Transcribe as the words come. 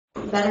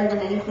better than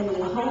anything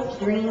you hoped,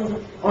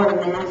 dreamed, or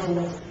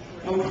imagined.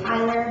 And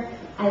Tyler,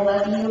 I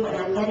love you and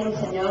I'm getting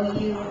to know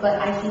you, but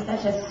I see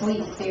such a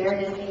sweet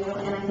spirit in you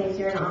and I think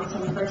you're an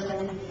awesome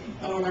person.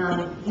 And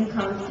you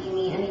come see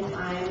me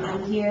anytime.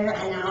 I'm here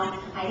and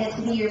now I get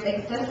to be your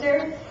big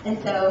sister. And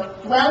so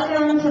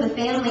welcome to the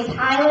family,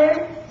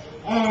 Tyler.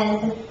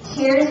 And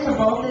cheers to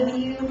both of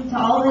you, to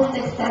all the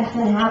success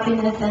and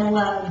happiness and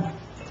love.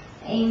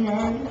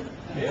 Amen.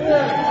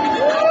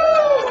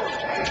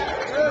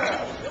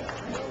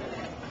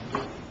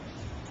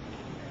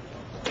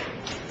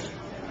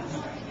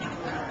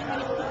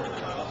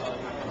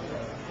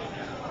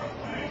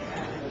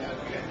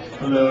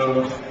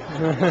 Hello.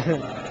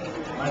 Am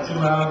I too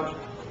loud?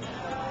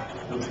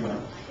 Still too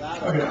loud.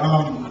 Okay,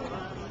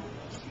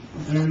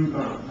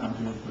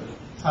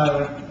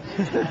 Tyler,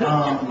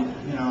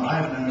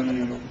 I've known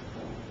you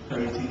for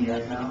 18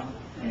 years now,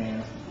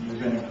 and you've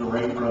been a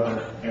great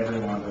brother every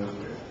one of those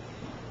years,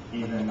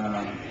 even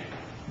the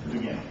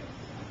beginning.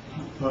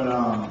 But,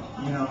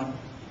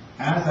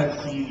 as I've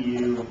seen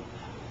you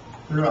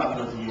throughout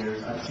those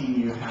years, I've seen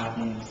you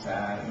happy and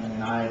sad,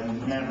 and I've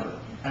never,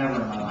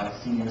 ever in my life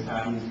seen you as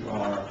happy as you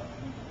are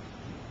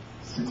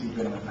since you've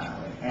been with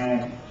Natalie.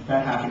 And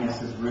that happiness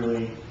has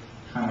really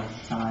kind of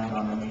shined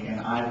onto me, and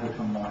I've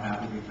become more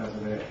happy because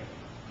of it.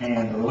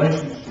 And the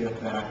relationship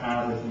that I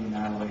have with you,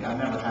 Natalie, I've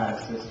never had a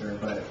sister,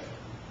 but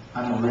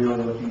I'm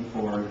really looking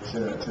forward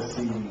to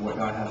seeing what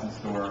God has in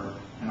store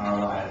in our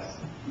lives.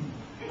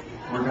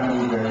 We're going to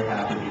be very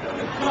happy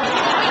together.